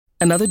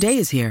Another day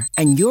is here,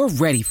 and you're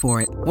ready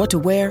for it. What to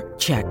wear?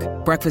 Check.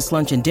 Breakfast,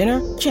 lunch, and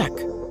dinner? Check.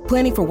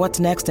 Planning for what's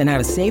next and how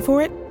to save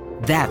for it?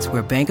 That's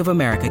where Bank of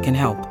America can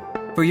help.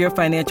 For your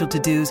financial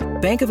to-dos,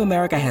 Bank of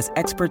America has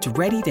experts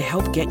ready to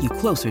help get you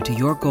closer to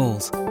your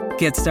goals.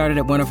 Get started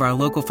at one of our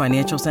local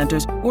financial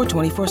centers or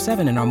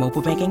 24/7 in our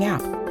mobile banking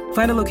app.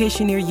 Find a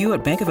location near you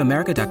at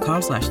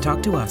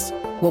bankofamerica.com/talktous.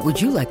 What would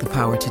you like the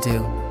power to do?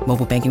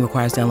 Mobile banking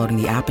requires downloading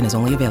the app and is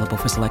only available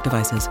for select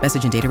devices.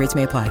 Message and data rates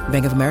may apply.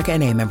 Bank of America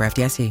N.A., member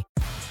FDIC.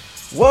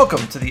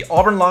 Welcome to the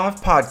Auburn Live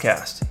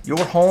Podcast,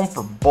 your home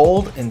for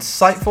bold,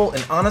 insightful,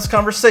 and honest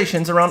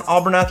conversations around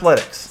Auburn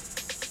athletics.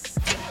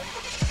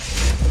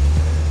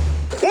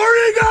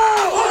 Where'd he go?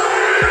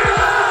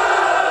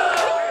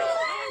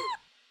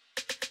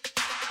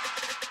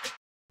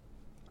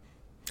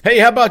 Hey,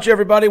 how about you,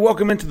 everybody?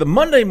 Welcome into the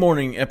Monday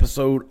morning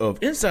episode of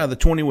Inside the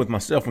 20 with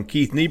myself and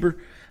Keith Niebuhr.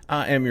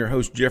 I am your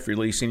host, Jeffrey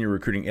Lee, Senior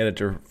Recruiting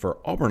Editor for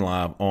Auburn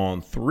Live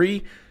on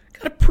 3.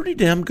 Got a pretty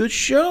damn good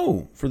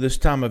show for this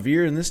time of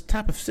year and this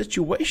type of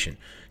situation.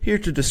 Here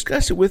to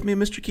discuss it with me,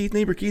 Mr. Keith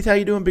Niebuhr. Keith, how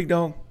you doing, big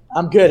dog?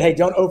 I'm good. Hey,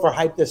 don't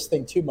overhype this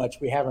thing too much.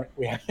 We haven't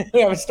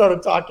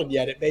started talking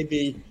yet. It may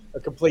be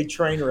a complete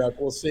train wreck.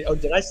 We'll see. Oh,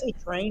 did I say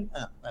train?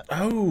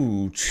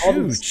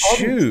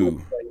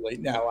 Chew.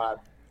 No,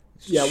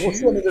 yeah, we'll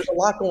see. I mean, there's a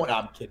lot going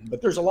on. I'm kidding,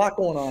 but there's a lot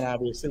going on.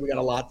 Obviously, we got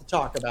a lot to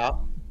talk about.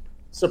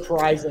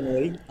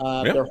 Surprisingly,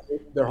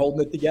 they're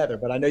holding it together.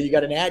 But I know you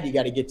got an ad you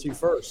got to get to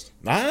first.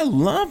 I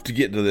love to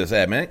get to this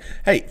ad, man.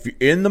 Hey, if you're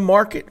in the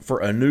market for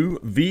a new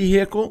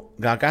vehicle,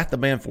 I got the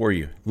man for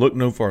you. Look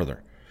no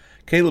further.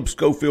 Caleb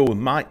Schofield with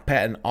Mike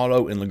Patton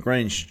Auto in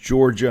LaGrange,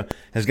 Georgia,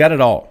 has got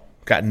it all.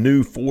 Got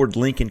new Ford,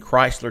 Lincoln,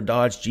 Chrysler,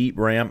 Dodge, Jeep,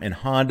 Ram, and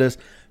Hondas.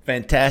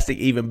 Fantastic,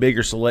 even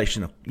bigger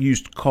selection of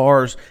used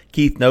cars.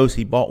 Keith knows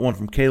he bought one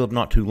from Caleb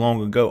not too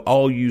long ago.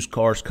 All used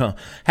cars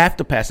have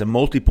to pass a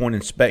multi-point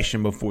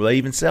inspection before they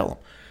even sell them.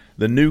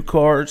 The new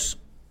cars,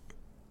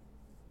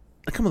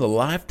 they come with a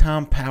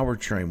lifetime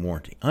powertrain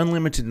warranty,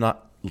 unlimited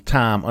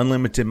time,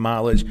 unlimited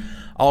mileage.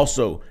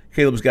 Also,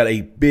 Caleb's got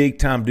a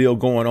big-time deal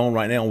going on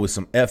right now with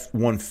some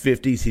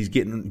F-150s. He's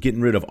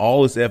getting rid of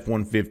all his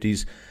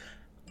F-150s.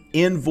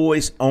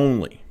 Invoice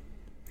only.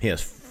 He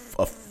has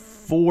a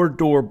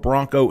four-door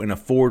Bronco and a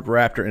Ford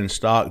Raptor in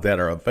stock that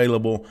are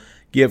available.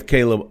 Give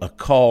Caleb a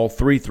call,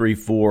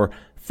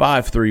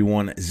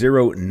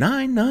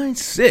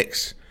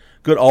 334-531-0996.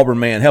 Good Auburn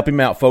man. Help him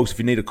out, folks, if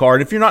you need a car.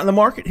 And if you're not in the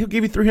market, he'll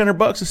give you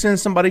 $300 to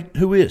send somebody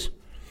who is.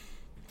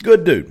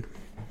 Good dude.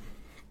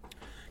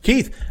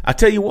 Keith, I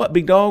tell you what,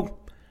 big dog,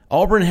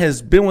 Auburn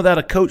has been without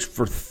a coach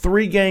for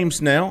 3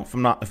 games now, if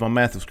my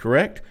math is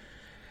correct,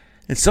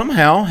 and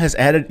somehow has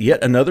added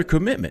yet another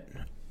commitment.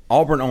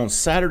 Auburn on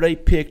Saturday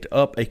picked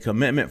up a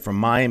commitment from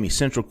Miami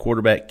Central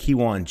quarterback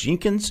Kewan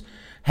Jenkins.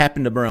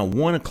 Happened around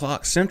 1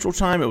 o'clock Central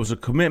Time. It was a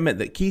commitment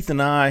that Keith and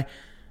I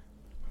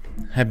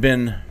have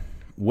been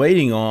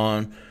waiting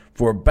on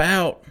for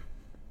about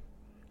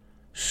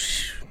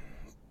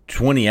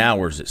 20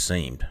 hours, it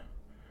seemed.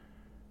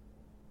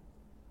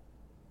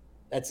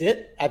 That's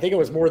it? I think it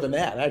was more than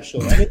that,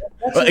 actually.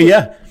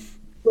 Yeah.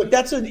 Look,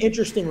 that's an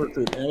interesting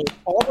recruitment. I mean,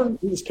 Auburn,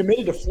 he was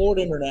committed to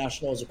Florida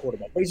International as a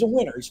quarterback, but he's a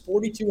winner. He's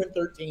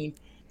 42-13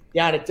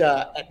 down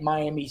at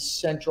Miami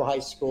Central High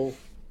School.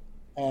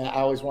 I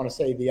always want to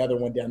say the other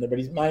one down there, but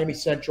he's Miami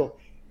Central,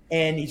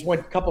 and he's won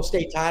a couple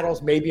state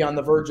titles, maybe on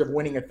the verge of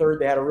winning a third.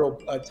 They had a real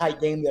tight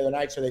game the other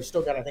night, so they've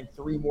still got, I think,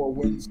 3 more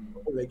wins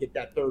before they get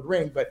that third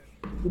ring. But,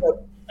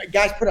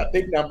 guys put up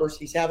big numbers.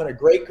 He's having a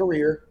great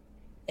career,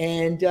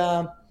 and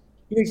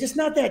he's just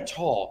not that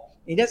tall.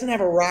 He doesn't have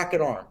a rocket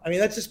arm. I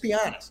mean, let's just be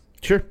honest.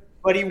 Sure.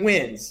 But he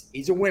wins.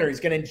 He's a winner. He's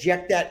going to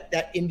inject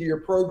that into your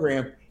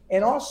program.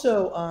 And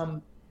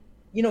also,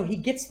 he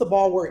gets the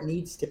ball where it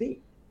needs to be.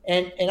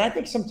 And I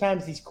think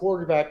sometimes these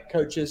quarterback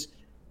coaches,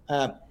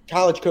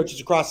 college coaches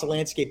across the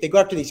landscape, they go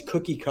after these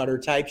cookie cutter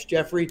types,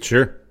 Jeffrey.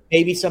 Sure.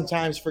 Maybe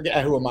sometimes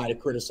forget who am I to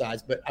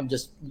criticize, but I'm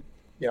just,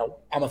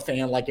 I'm a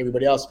fan like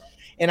everybody else.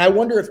 And I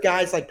wonder if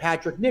guys like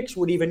Patrick Nix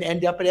would even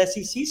end up at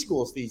SEC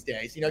schools these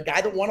days. A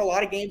guy that won a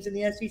lot of games in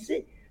the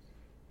SEC.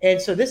 And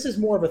so this is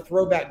more of a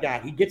throwback guy.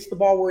 He gets the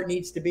ball where it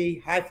needs to be,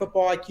 high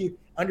football IQ,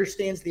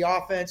 understands the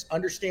offense,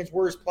 understands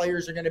where his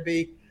players are going to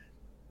be.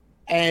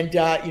 And,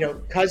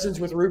 cousins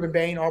with Ruben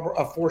Bain, a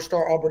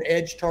 4-star Auburn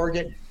edge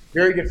target,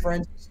 very good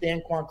friends with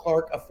Stanquan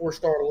Clark, a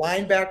 4-star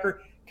linebacker,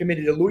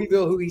 committed to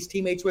Louisville, who he's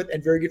teammates with,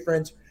 and very good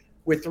friends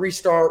with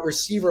 3-star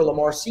receiver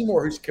Lamar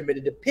Seymour, who's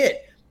committed to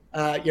Pitt.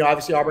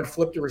 Obviously Auburn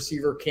flipped a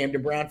receiver,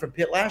 Camden Brown, from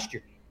Pitt last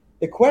year.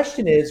 The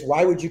question is,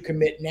 why would you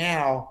commit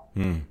now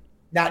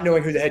not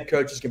knowing who the head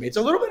coach is going to be? It's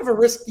a little bit of a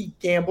risky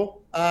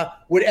gamble.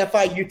 Would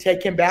FIU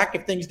take him back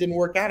if things didn't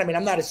work out? I mean,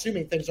 I'm not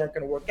assuming things aren't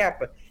going to work out,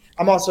 but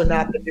I'm also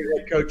not the new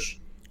head coach,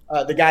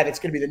 the guy that's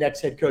going to be the next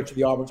head coach of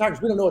the Auburn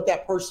Tigers. We don't know what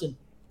that person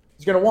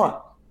is going to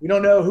want. We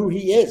don't know who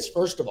he is,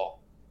 first of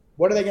all.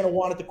 What are they going to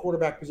want at the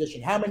quarterback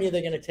position? How many are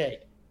they going to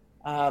take?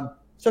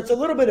 So it's a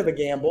little bit of a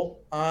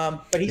gamble.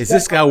 But is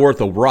this guy worth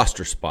a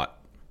roster spot?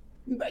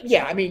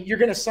 Yeah, I mean, you're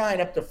going to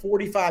sign up to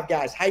 45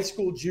 guys, high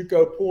school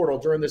JUCO portal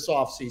during this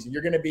offseason.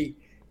 You're going to be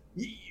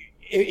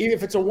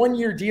if it's a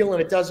 1-year deal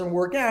and it doesn't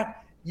work out,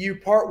 you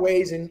part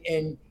ways and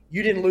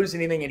you didn't lose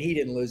anything and he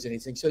didn't lose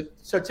anything.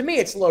 So to me,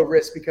 it's low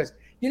risk because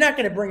you're not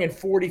going to bring in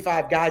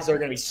 45 guys that are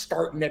going to be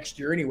starting next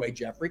year anyway,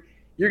 Jeffrey.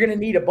 You're going to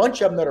need a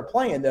bunch of them that are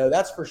playing, though,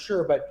 that's for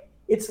sure. But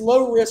it's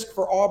low risk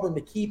for Auburn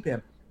to keep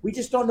him. We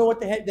just don't know what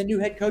the new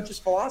head coach's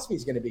philosophy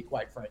is going to be,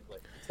 quite frankly.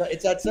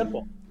 It's that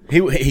simple.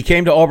 He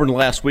came to Auburn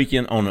last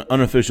weekend on an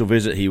unofficial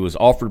visit. He was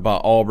offered by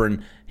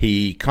Auburn.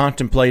 He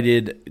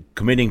contemplated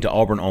committing to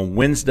Auburn on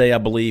Wednesday, I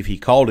believe. He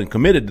called and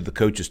committed to the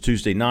coaches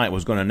Tuesday night,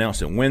 was going to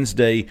announce it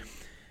Wednesday.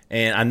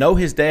 And I know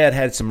his dad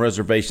had some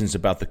reservations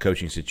about the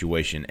coaching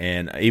situation.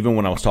 And even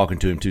when I was talking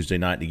to him Tuesday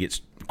night to get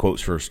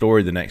quotes for a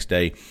story the next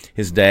day,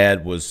 his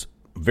dad was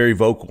very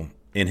vocal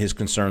in his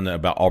concern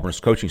about Auburn's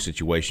coaching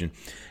situation.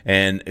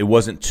 And it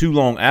wasn't too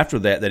long after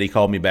that he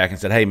called me back and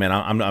said, hey, man,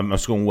 I'm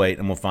just going to wait.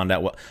 I'm going to find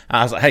out what.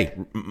 I was like, hey,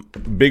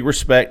 big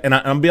respect. And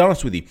I'm going to be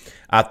honest with you.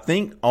 I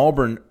think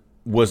Auburn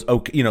was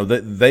okay.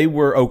 They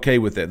were okay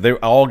with it. They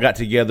all got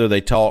together.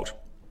 They talked.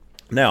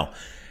 Now,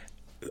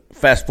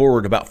 fast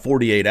forward about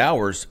 48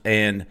 hours,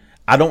 and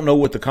I don't know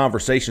what the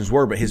conversations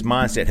were, but his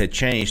mindset had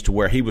changed to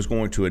where he was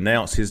going to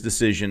announce his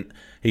decision.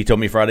 He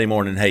told me Friday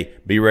morning, hey,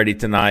 be ready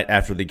tonight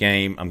after the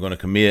game. I'm going to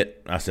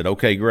commit. I said,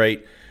 okay,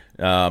 great.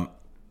 And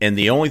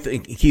the only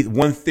thing,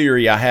 one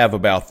theory I have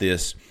about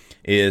this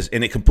is,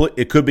 and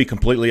it could be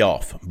completely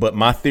off, but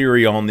my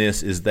theory on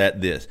this is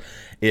that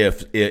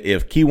if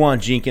Kejuan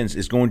Jenkins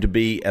is going to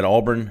be at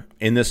Auburn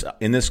in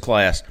this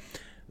class,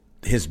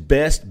 his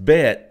best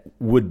bet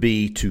would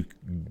be to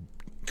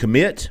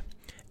commit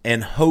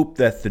and hope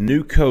that the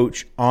new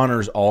coach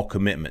honors all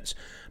commitments.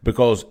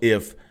 Because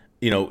if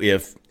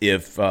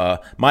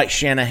Mike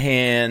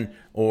Shanahan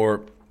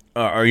or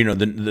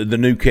the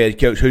new head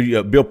coach,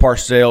 Bill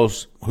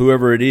Parcells,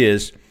 whoever it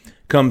is,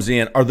 comes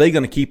in, are they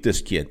going to keep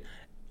this kid?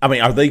 I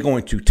mean, are they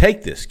going to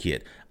take this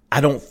kid?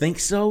 I don't think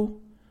so.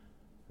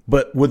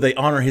 But would they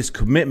honor his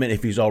commitment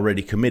if he's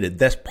already committed?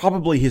 That's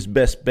probably his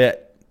best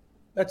bet.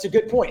 That's a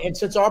good point. And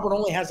since Auburn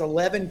only has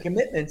 11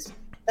 commitments,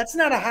 that's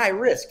not a high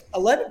risk.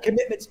 11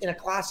 commitments in a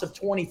class of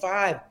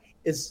 25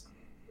 is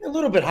a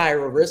little bit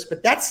higher a risk,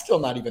 but that's still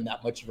not even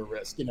that much of a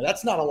risk.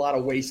 That's not a lot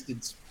of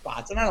wasted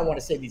spots. And I don't want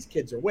to say these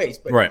kids are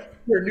waste, but right. If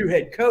you're a new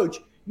head coach,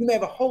 you may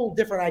have a whole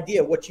different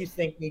idea of what you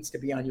think needs to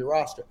be on your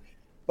roster.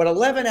 But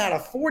 11 out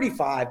of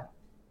 45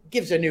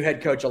 gives a new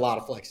head coach a lot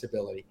of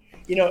flexibility.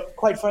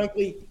 Quite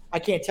frankly, I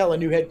can't tell a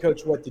new head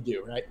coach what to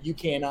do, right? You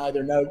can't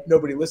either. No,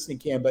 nobody listening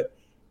can, but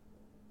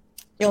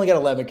you only got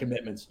 11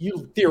 commitments.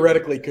 You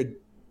theoretically could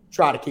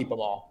try to keep them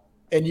all.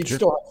 And you'd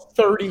still have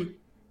 30.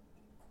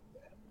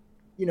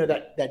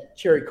 That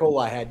cherry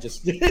cola I had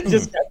just got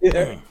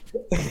there.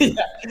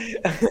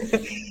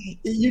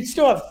 You'd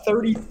still have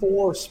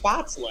 34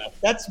 spots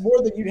left. That's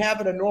more than you'd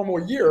have in a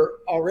normal year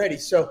already.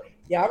 So,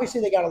 yeah,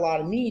 obviously they got a lot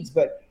of needs.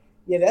 But,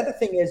 yeah, the other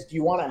thing is,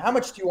 how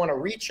much do you want to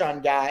reach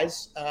on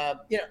guys?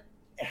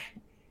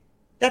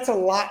 That's a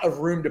lot of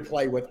room to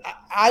play with.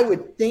 I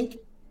would think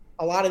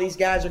a lot of these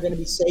guys are going to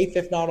be safe,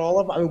 if not all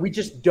of them. I mean, we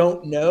just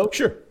don't know.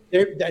 Sure.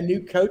 A new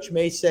coach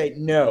may say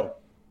no.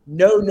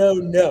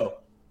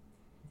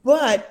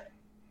 But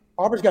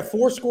Auburn's got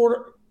four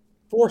scholarship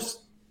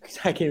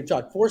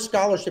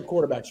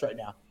quarterbacks right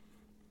now.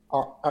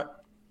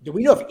 Do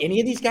we know if any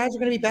of these guys are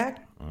going to be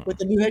back with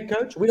the new head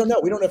coach? We don't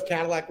know. We don't know if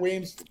Cadillac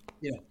Williams,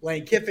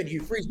 Lane Kiffin,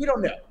 Hugh Freeze. We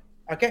don't know.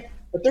 Okay,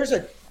 but there's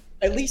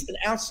at least an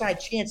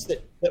outside chance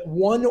that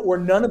one or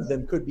none of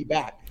them could be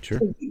back. Sure.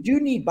 So you do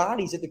need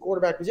bodies at the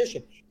quarterback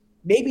position.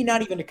 Maybe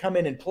not even to come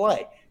in and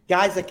play.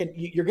 Guys that can.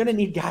 You're going to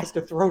need guys to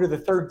throw to the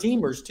third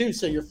teamers too.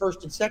 So your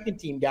first and second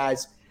team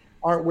guys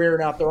aren't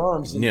wearing out their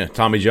arms. Yeah,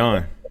 Tommy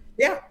John.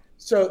 Yeah.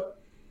 So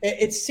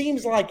it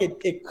seems like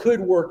it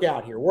could work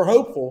out here. We're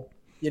hopeful,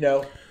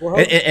 We're hopeful.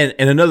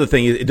 And another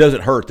thing is, it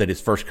doesn't hurt that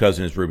his first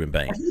cousin is Ruben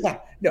Bain. Yeah.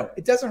 No,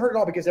 it doesn't hurt at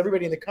all because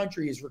everybody in the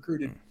country is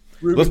recruited.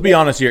 Let's be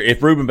honest here.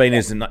 If Ruben Bain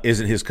isn't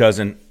his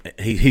cousin,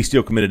 he's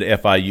still committed to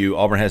FIU.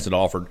 Auburn has it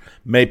offered.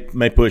 May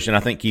push, and I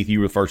think, Keith,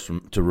 you were first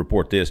to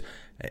report this.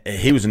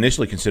 He was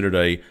initially considered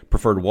a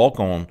preferred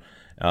walk-on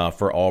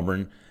for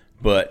Auburn.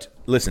 But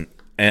listen,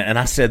 and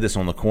I said this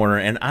on the corner,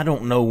 and I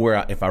don't know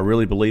if I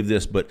really believe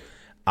this, but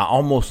I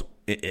almost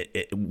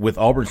with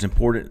Auburn's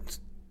important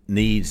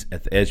needs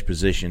at the edge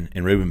position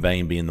and Ruben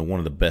Bain being one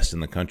of the best in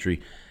the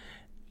country,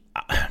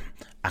 I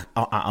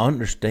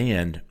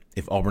understand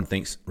if Auburn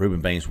thinks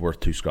Ruben Bain's worth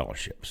 2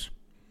 scholarships.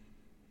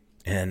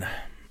 And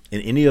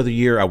in any other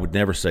year, I would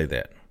never say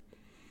that.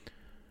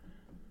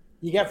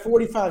 You got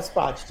 45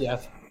 spots,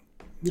 Jeff.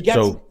 You got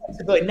some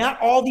flexibility.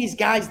 Not all these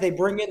guys they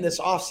bring in this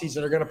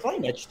offseason are going to play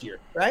next year,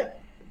 right?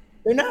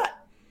 They're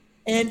not.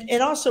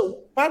 And also,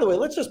 by the way,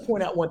 let's just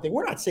point out one thing.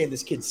 We're not saying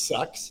this kid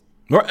sucks.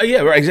 Right,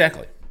 yeah, right,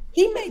 exactly.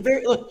 He may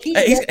very – look,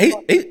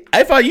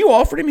 FIU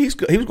offered him. He was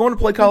going to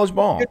play college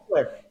ball. Good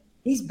player.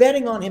 He's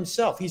betting on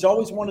himself. He's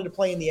always wanted to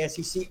play in the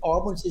SEC.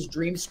 Auburn's his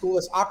dream school.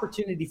 This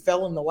opportunity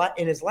fell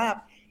in his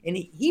lap, and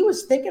he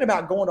was thinking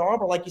about going to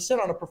Auburn, like you said,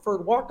 on a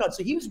preferred walk-on.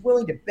 So he was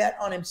willing to bet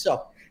on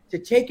himself, to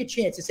take a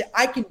chance and say,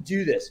 I can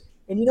do this.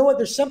 And you know what?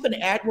 There's something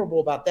admirable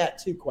about that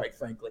too, quite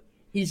frankly.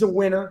 He's a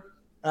winner.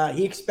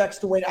 He expects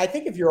to win. I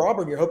think if you're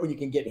Auburn, you're hoping you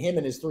can get him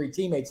and his 3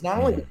 teammates, not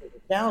only because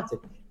they're talented,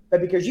 but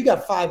because you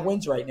got 5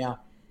 wins right now.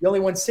 You only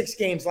won 6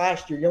 games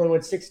last year. You only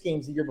won 6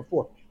 games the year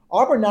before.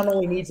 Auburn not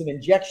only needs an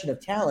injection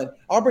of talent,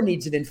 Auburn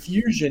needs an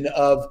infusion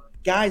of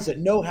guys that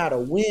know how to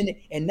win.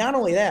 And not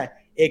only that,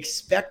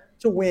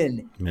 expect to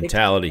win.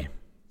 Mentality.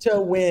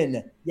 To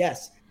win.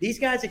 Yes. These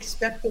guys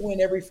expect to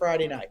win every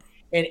Friday night.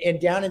 And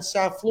down in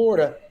South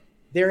Florida,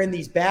 they're in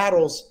these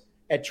battles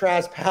at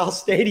Traz Powell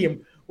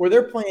Stadium where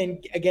they're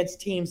playing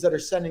against teams that are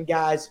sending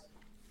guys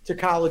to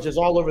colleges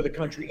all over the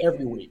country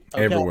every week.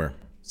 Okay? Everywhere.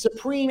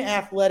 Supreme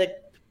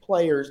athletic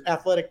players,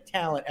 athletic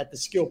talent at the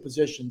skill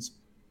positions,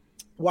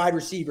 wide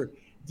receiver,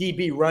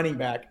 DB, running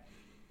back,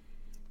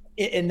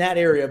 in that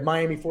area of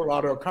Miami, Fort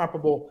Lauderdale,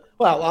 comparable.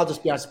 Well, I'll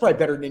just be honest, probably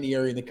better than any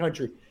area in the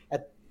country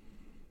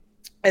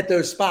at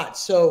those spots.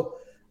 So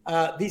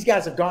these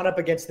guys have gone up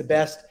against the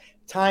best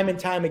time and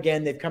time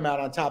again. They've come out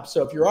on top.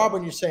 So if you're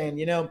Auburn, you're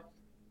saying,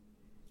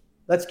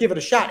 let's give it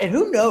a shot. And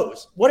who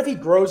knows? What if he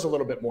grows a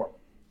little bit more?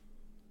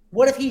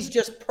 What if he's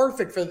just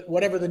perfect for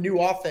whatever the new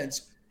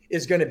offense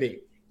is going to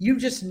be? You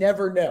just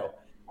never know.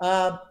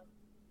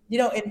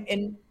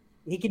 And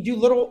he can do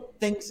little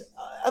things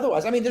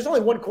otherwise. I mean, there's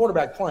only one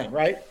quarterback playing,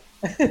 right?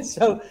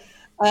 So,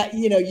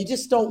 you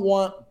just don't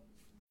want.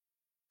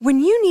 When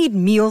you need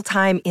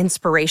mealtime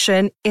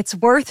inspiration, it's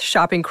worth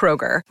shopping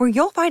Kroger, where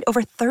you'll find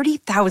over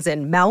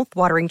 30,000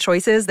 mouth-watering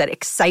choices that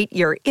excite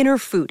your inner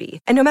foodie.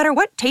 And no matter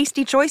what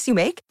tasty choice you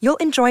make, you'll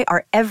enjoy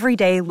our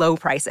everyday low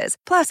prices,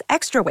 plus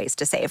extra ways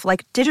to save,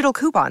 like digital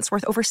coupons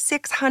worth over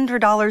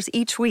 $600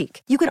 each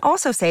week. You can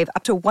also save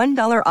up to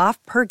 $1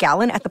 off per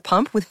gallon at the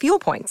pump with fuel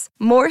points.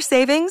 More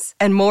savings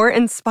and more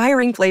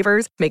inspiring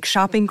flavors make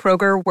shopping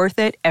Kroger worth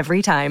it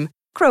every time.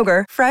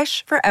 Kroger,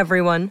 fresh for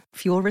everyone.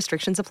 Fuel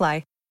restrictions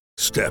apply.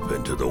 Step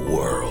into the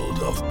world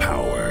of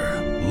power,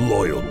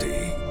 loyalty,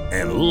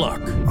 and luck.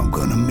 I'm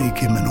gonna make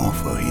him an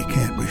offer he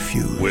can't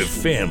refuse. With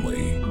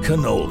family,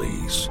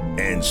 cannolis,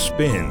 and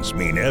spins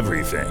mean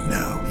everything.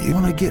 Now, you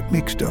wanna get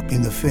mixed up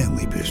in the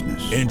family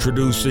business.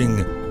 Introducing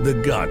The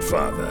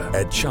Godfather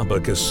at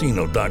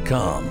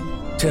ChumbaCasino.com.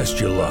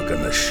 Test your luck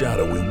in the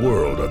shadowy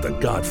world of The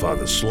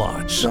Godfather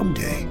slot.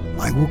 Someday,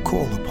 I will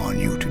call upon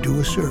you to do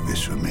a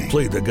service for me.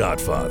 Play The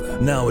Godfather,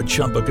 now at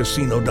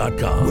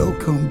ChumbaCasino.com.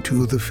 Welcome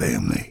to the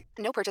family.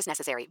 No purchase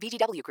necessary.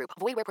 VGW Group.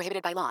 Void where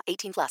prohibited by law.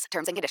 18 plus.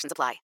 Terms and conditions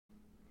apply.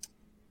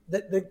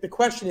 The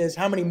question is,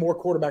 how many more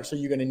quarterbacks are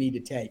you going to need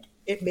to take?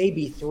 It may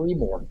be 3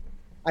 more.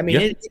 I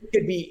mean,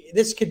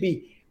 this could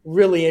be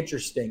really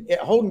interesting.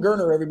 Holden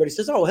Geriner, everybody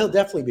says, oh, he'll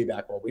definitely be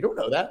back. Well, we don't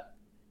know that.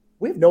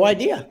 We have no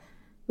idea.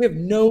 We have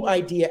no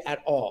idea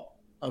at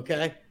all,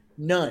 okay?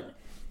 None.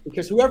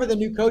 Because whoever the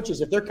new coach is,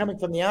 if they're coming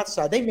from the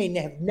outside, they may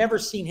have never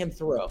seen him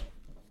throw.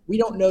 We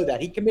don't know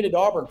that. He committed to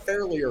Auburn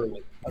fairly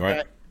early, okay?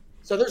 Right.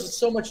 So there's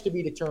so much to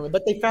be determined.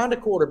 But they found a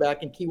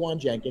quarterback in Kewan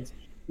Jenkins.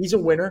 He's a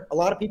winner. A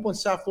lot of people in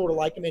South Florida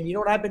like him. And you know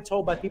what I've been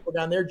told by people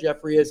down there,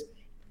 Jeffrey, is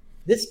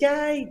this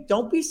guy,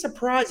 don't be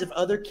surprised if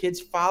other kids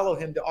follow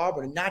him to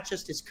Auburn and not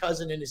just his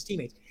cousin and his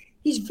teammates.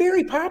 He's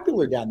very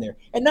popular down there.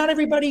 And not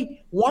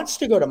everybody wants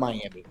to go to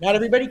Miami. Not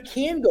everybody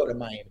can go to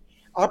Miami.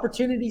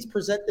 Opportunities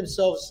present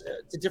themselves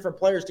to different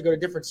players to go to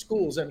different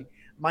schools. I mean,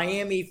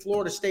 Miami,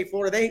 Florida State,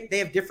 Florida, they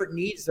have different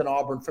needs than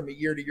Auburn from a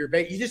year-to-year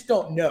basis. You just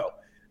don't know.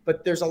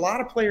 But there's a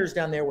lot of players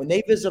down there when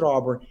they visit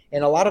Auburn,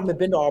 and a lot of them have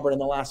been to Auburn in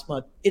the last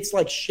month. It's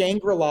like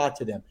Shangri-La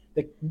to them.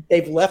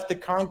 They've left the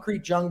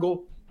concrete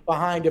jungle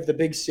behind of the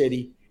big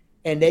city,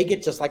 and they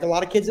get just like a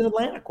lot of kids in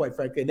Atlanta, quite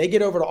frankly. And they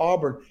get over to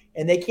Auburn,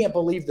 and they can't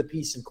believe the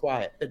peace and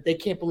quiet. That they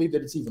can't believe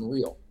that it's even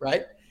real,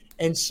 right?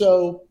 And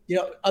so,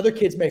 other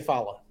kids may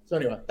follow. So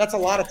anyway, that's a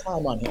lot of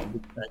time on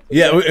him.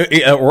 Yeah,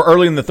 we're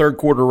early in the third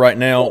quarter right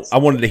now. Yes. I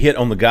wanted to hit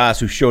on the guys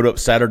who showed up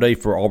Saturday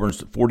for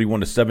Auburn's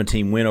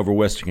 41-17 win over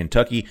Western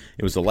Kentucky.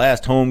 It was the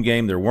last home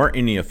game. There weren't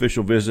any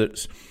official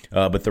visits,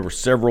 but there were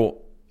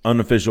several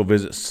unofficial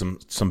visits.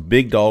 Some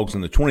big dogs in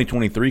the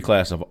 2023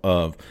 class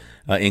of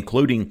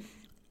including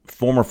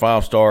former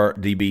 5-star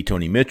DB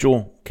Tony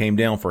Mitchell came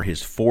down for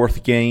his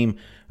 4th game.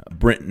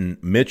 Brenton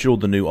Mitchell,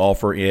 the new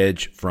offer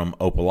edge from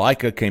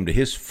Opelika, came to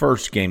his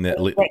first game. Brent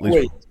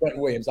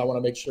Williams. I want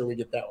to make sure we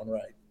get that one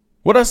right.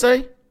 What'd I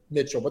say?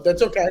 Mitchell, but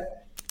that's okay.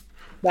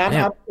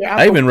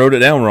 I even wrote it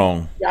down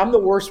wrong. Yeah, I'm the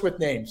worst with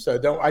names, so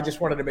don't. I just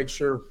wanted to make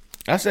sure.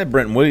 I said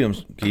Brenton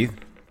Williams, Keith.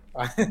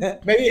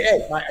 Maybe,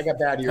 hey, I got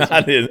bad ears.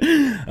 I did.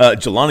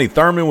 Jelani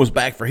Thurman was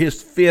back for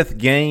his 5th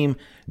game.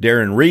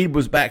 Darren Reed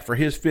was back for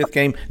his 5th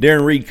game.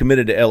 Darren Reed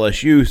committed to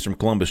LSU. He's from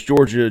Columbus,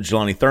 Georgia.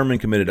 Jelani Thurman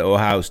committed to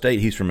Ohio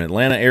State. He's from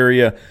Atlanta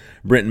area.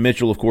 Brenton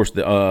Mitchell, of course,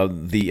 the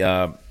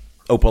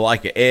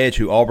Opelika edge,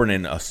 who Auburn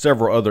and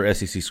several other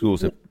SEC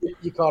schools have.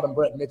 You called him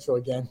Brenton Mitchell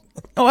again.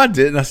 Oh, I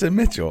didn't. I said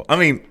Mitchell. I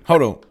mean,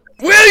 hold on.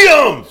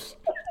 Williams!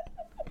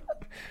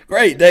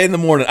 Great day in the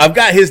morning. I've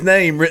got his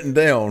name written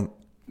down.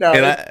 No,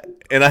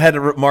 and I had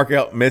to mark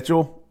out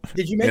Mitchell.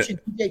 Did you mention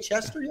DJ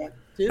Chester yet?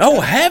 Oh,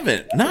 I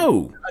haven't.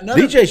 No.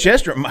 Another DJ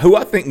Chester, who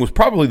I think was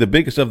probably the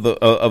biggest of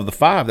the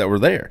five that were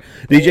there.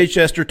 DJ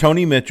Chester,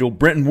 Tony Mitchell,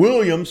 Brenton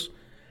Williams,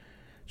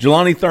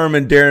 Jelani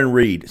Thurman, Darren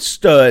Reed,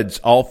 studs,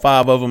 all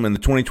five of them in the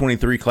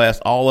 2023 class.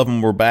 All of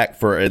them were back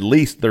for at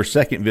least their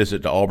second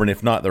visit to Auburn,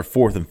 if not their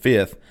fourth and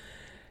fifth.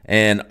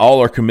 And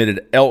all are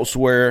committed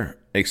elsewhere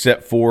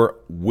except for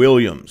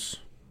Williams.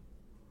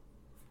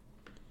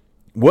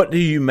 What do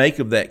you make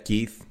of that,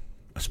 Keith?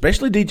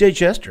 Especially DJ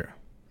Chester.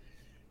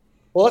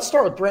 Well, let's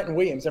start with Brenton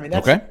Williams. I mean,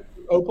 that's okay.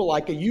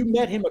 Opelika. You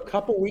met him a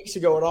couple weeks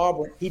ago at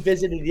Auburn. He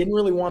visited. He didn't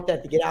really want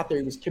that to get out there.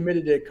 He was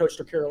committed to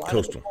Coastal Carolina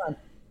at the time.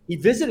 He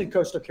visited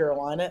Coastal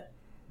Carolina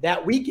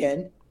that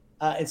weekend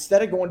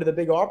instead of going to the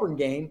big Auburn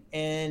game.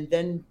 And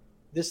then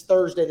this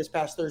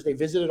past Thursday,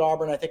 visited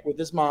Auburn, I think, with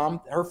his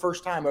mom, her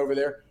first time over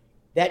there.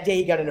 That day,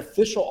 he got an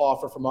official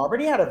offer from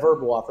Auburn. He had a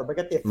verbal offer, but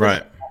got the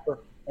official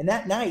offer. And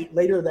that night,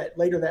 later that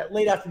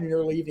late afternoon,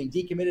 early evening,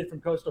 decommitted from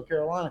Coastal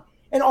Carolina.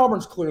 And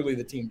Auburn's clearly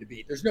the team to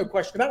beat. There's no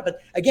question about it.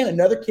 But again,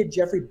 another kid,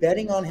 Jeffrey,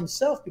 betting on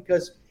himself,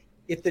 because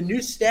if the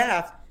new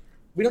staff,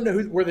 we don't know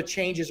where the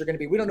changes are going to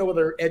be. We don't know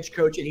whether edge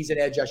coach, and he's an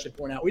edge, I should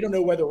point out. We don't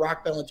know whether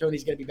Rock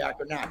Bellantoni's going to be back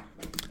or not.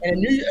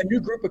 And a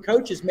new group of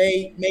coaches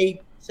may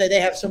say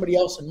they have somebody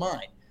else in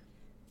mind.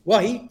 Well,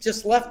 he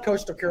just left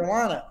Coastal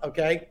Carolina,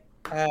 okay,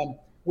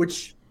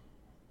 which,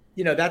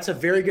 that's a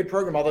very good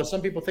program, although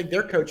some people think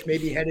their coach may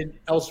be headed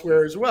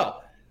elsewhere as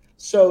well.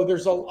 So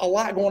there's a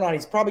lot going on.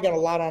 He's probably got a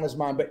lot on his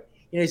mind, but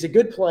he's a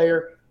good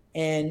player,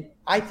 and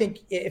I think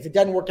if it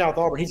doesn't work out with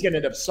Auburn, he's going to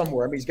end up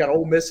somewhere. I mean, he's got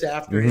Ole Miss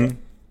after him.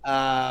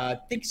 I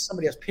think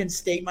somebody else, Penn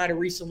State might have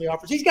recently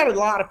offered. He's got a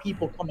lot of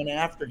people coming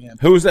after him.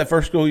 Who was that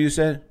first school you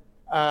said?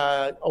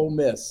 Ole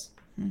Miss.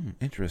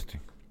 Interesting.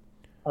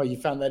 Oh, you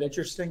found that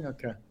interesting?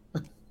 Okay.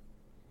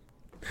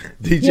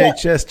 DJ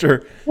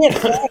Chester.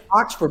 Yeah,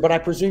 Oxford, but I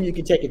presume you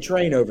can take a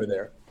train over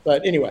there.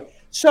 But anyway,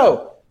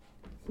 so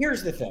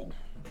here's the thing.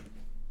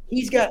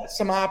 He's got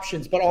some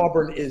options, but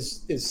Auburn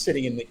is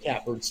sitting in the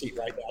catbird seat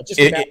right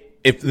now.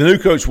 If the new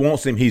coach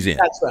wants him, he's in.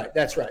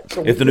 That's right.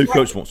 So if the new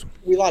coach wants him.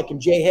 We like him.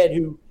 Jay Head,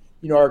 who,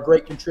 our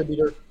great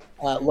contributor,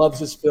 loves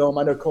his film.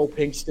 I know Cole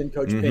Pinkston,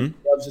 Coach Pinkston,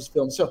 loves his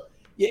film. So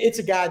it's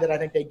a guy that I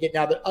think they get.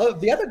 Now,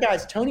 the other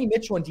guys, Tony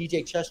Mitchell and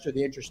DJ Chester,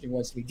 the interesting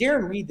ones to me.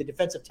 Darren Reed, the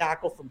defensive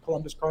tackle from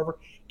Columbus Carver,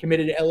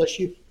 committed to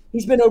LSU.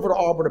 He's been over to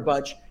Auburn a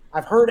bunch.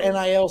 I've heard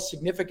NIL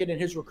significant in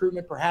his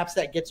recruitment. Perhaps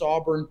that gets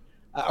Auburn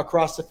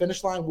across the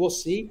finish line. We'll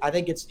see. I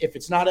think if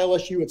it's not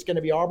LSU, it's going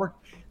to be Auburn.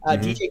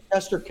 DJ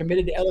Chester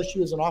committed to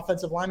LSU as an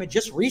offensive lineman,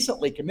 just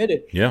recently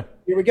committed. Yeah.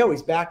 Here we go.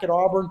 He's back at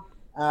Auburn.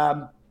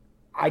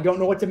 I don't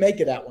know what to make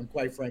of that one,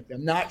 quite frankly.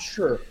 I'm not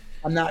sure.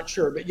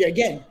 But yeah,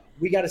 again,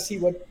 we got to see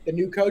what the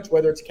new coach,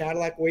 whether it's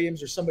Cadillac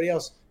Williams or somebody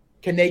else,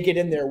 can they get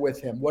in there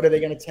with him? What are they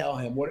going to tell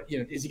him? What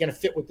is he going to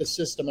fit with the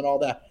system and all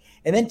that?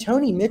 And then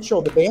Tony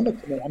Mitchell, the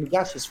Bama commit. I mean,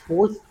 gosh, his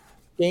fourth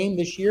game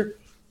this year.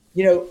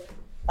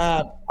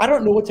 I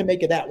don't know what to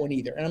make of that one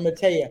either. And I'm going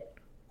to tell you,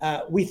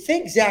 we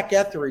think Zach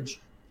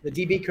Etheridge, the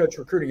DB coach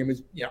recruiting him,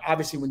 is,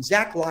 obviously when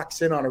Zach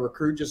locks in on a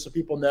recruit, just so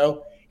people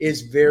know,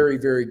 is very,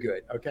 very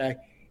good. Okay.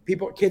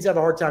 Kids have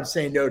a hard time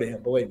saying no to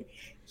him, believe me.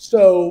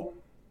 So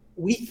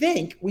we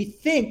think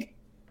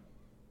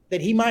that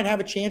he might have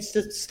a chance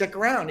to stick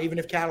around, even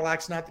if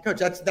Cadillac's not the coach.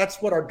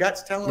 That's what our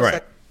gut's telling us.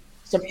 Right.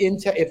 Some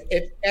intel,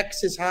 if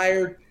X is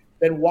hired,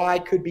 then Y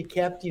could be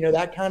kept,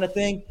 that kind of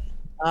thing.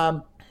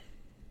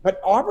 But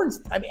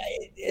Auburn's, I mean,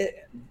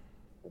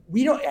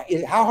 we don't.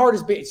 How hard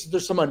is Bama?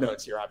 There's some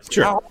unknowns here, obviously.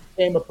 Sure. How hard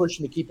is Bama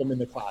pushing to keep him in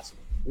the class?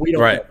 We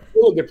don't right. know.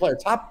 Really good player,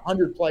 top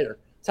 100 player,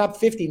 top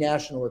 50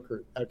 national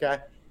recruit. Okay,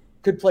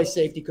 could play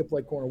safety, could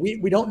play corner.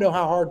 We don't know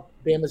how hard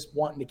Bama's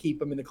wanting to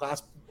keep him in the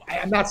class.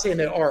 I'm not saying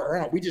they are or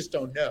aren't. We just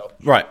don't know.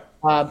 Right.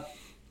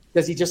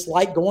 Does he just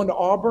like going to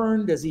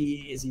Auburn? Is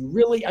he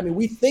really? I mean,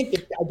 we think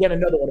again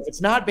another one. If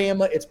it's not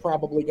Bama, it's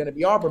probably going to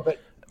be Auburn. But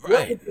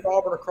what would get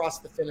Auburn across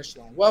the finish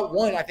line? Well,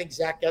 one, I think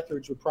Zach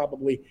Etheridge would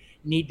probably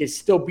need to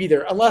still be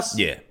there, unless,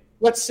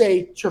 let's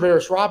say,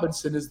 Travaris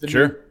Robinson is the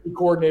new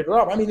coordinator.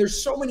 I mean,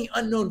 there's so many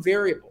unknown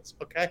variables,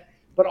 okay?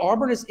 But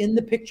Auburn is in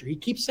the picture. He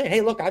keeps saying, hey,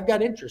 look, I've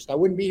got interest. I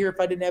wouldn't be here if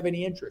I didn't have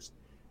any interest.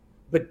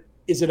 But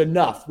is it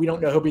enough? We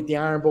don't know. He'll be at the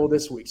Iron Bowl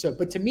this week.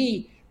 But to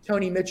me,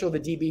 Tony Mitchell, the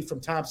DB from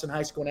Thompson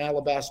High School in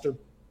Alabaster,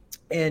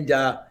 and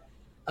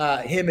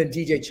him and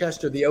DJ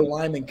Chester, the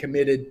O-lineman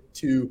committed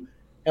to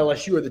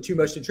LSU, are the two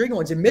most intriguing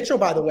ones. And Mitchell,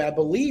 by the way, I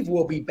believe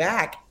will be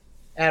back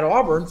at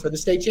Auburn for the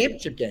state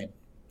championship game.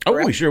 Oh,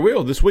 we sure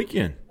will this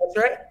weekend. That's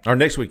right. Or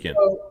next weekend.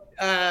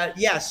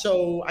 So,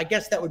 so I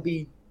guess that would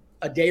be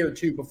a day or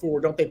two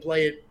before. Don't they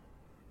play it?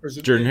 Or is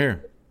it Jordan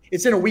Hare.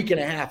 It's in a week and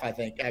a half, I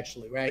think,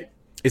 actually, right?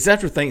 It's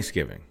after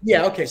Thanksgiving.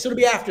 Yeah, okay. So it'll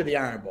be after the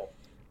Iron Bowl.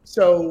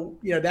 So,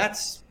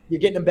 that's – you're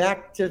getting him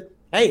back to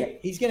 – hey,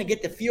 he's going to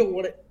get to feel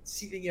what it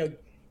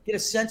 – get a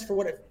sense for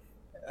what it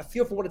 – a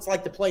feel for what it's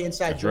like to play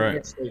inside Jordan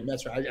Hare Stadium.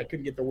 That's right. I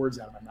couldn't get the words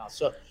out of my mouth.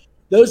 So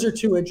those are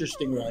two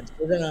interesting ones.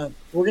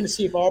 We're gonna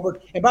see if Auburn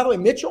 – and by the way,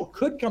 Mitchell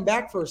could come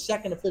back for a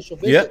second official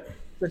visit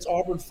since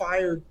Auburn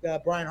fired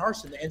Brian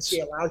Harsin. The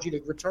NCAA allows you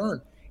to return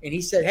And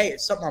he said, hey,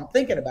 it's something I'm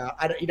thinking about.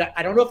 I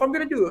don't know if I'm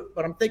going to do it,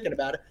 but I'm thinking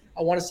about it.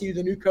 I want to see who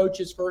the new coach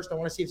is first. I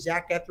want to see if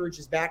Zach Etheridge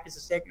is back as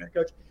a secondary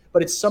coach.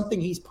 But it's something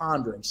he's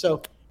pondering.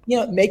 So,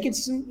 making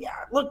some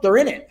 – look, they're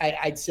in it,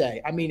 I'd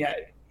say. I mean,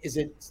 is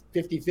it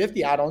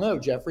 50-50? I don't know,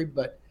 Jeffrey,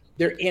 but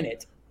they're in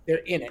it. They're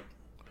in it.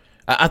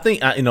 I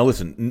think,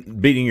 listen,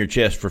 beating your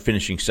chest for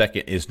finishing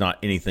second is not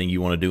anything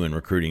you want to do in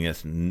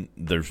recruiting.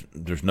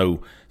 There's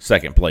no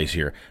second place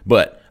here.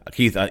 But,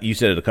 Keith, you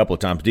said it a couple of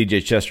times.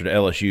 DJ Chester to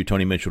LSU,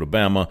 Tony Mitchell to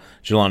Bama,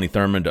 Jelani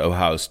Thurman to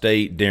Ohio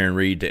State, Darren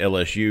Reed to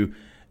LSU.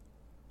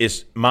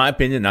 It's my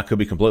opinion, and I could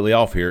be completely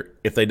off here,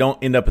 if they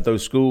don't end up at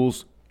those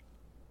schools,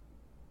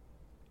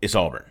 it's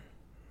Auburn.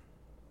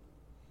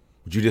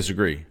 Would you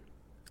disagree?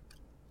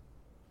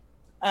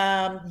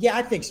 Yeah,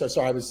 I think so.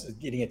 Sorry, I was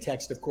getting a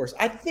text, of course.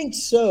 I think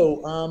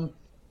so.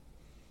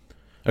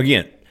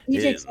 Again,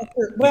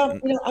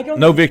 I don't.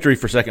 No victory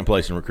for second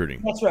place in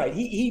recruiting. That's right.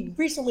 He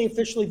recently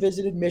officially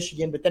visited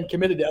Michigan, but then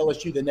committed to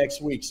LSU the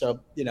next week. So,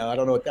 I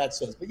don't know what that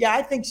says. But, yeah,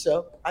 I think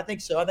so. I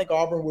think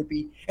Auburn would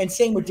be – and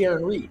same with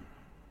Darren Reed,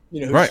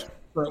 who's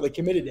currently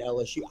committed to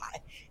LSU.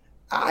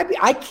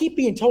 I keep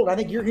being told, I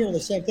think you're hearing the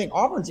same thing,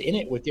 Auburn's in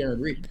it with Darren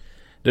Reed.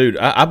 Dude,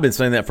 I've been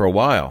saying that for a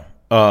while.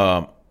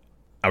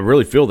 I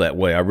really feel that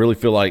way. I really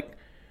feel like,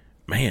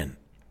 man,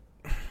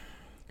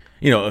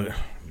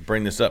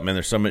 bring this up, man.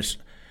 There's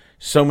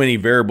so many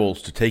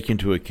variables to take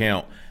into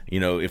account.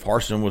 If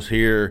Harsin was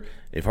here,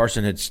 if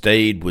Harsin had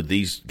stayed, would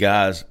these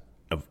guys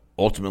have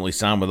ultimately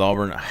signed with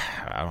Auburn?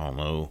 I don't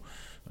know.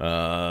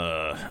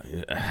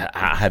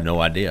 I have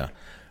no idea.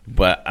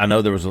 But I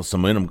know there was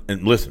some momentum.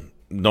 And listen,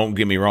 don't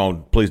get me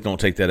wrong. Please don't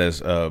take that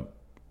as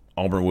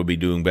Auburn would be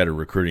doing better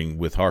recruiting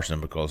with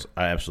Harsin, because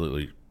that's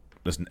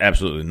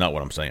absolutely not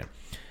what I'm saying.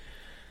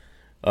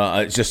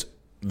 It's just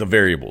the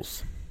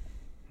variables.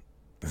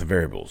 The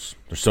variables.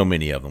 There's so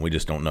many of them. We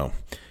just don't know.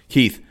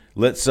 Keith,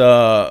 let's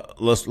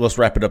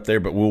wrap it up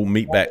there. But we'll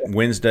meet back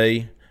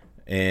Wednesday,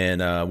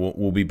 and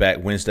we'll be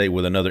back Wednesday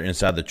with another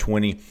Inside the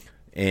 20,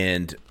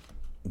 and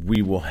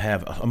we will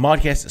have a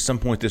modcast at some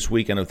point this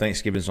week. I know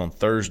Thanksgiving's on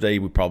Thursday.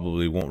 We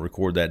probably won't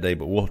record that day,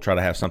 but we'll try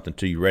to have something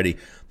to you ready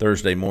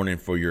Thursday morning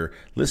for your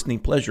listening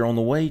pleasure on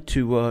the way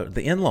to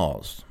the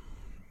in-laws.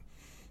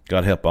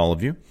 God help all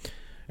of you.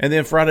 And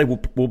then Friday,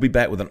 we'll be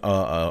back with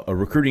a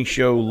recruiting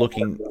show,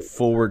 looking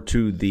forward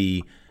to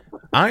the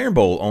Iron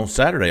Bowl on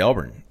Saturday,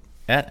 Auburn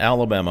at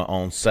Alabama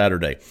on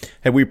Saturday.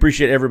 Hey, we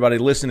appreciate everybody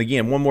listening.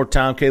 Again, one more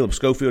time, Caleb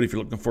Schofield. If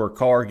you're looking for a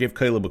car, give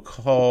Caleb a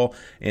call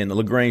in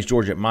LaGrange,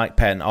 Georgia at Mike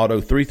Patton Auto,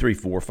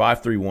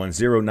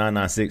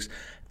 334-531-0996.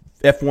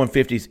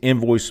 F-150's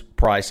invoice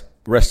price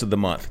rest of the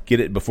month. Get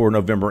it before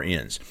November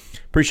ends.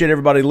 Appreciate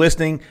everybody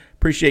listening.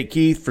 Appreciate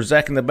Keith. For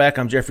Zach in the back,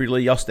 I'm Jeffrey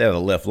Lee. Y'all stay out of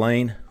the left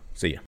lane.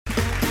 See ya.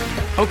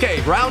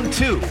 Okay, round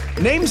two.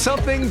 Name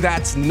something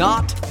that's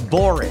not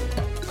boring.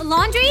 A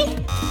laundry?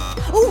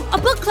 Ooh, a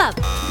book club.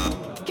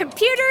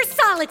 Computer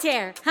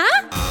solitaire,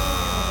 huh?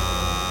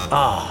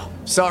 Ah,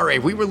 sorry,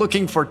 we were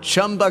looking for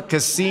Chumba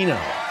Casino.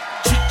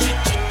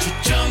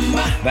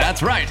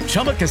 That's right,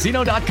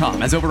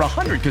 ChumbaCasino.com has over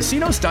 100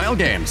 casino-style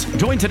games.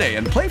 Join today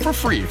and play for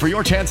free for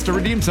your chance to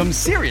redeem some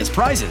serious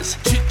prizes.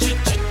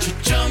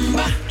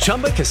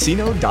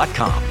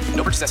 ChumbaCasino.com.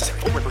 No purchase necessary.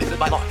 Void where prohibited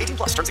by law. 18+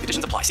 terms and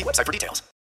conditions apply. See website for details.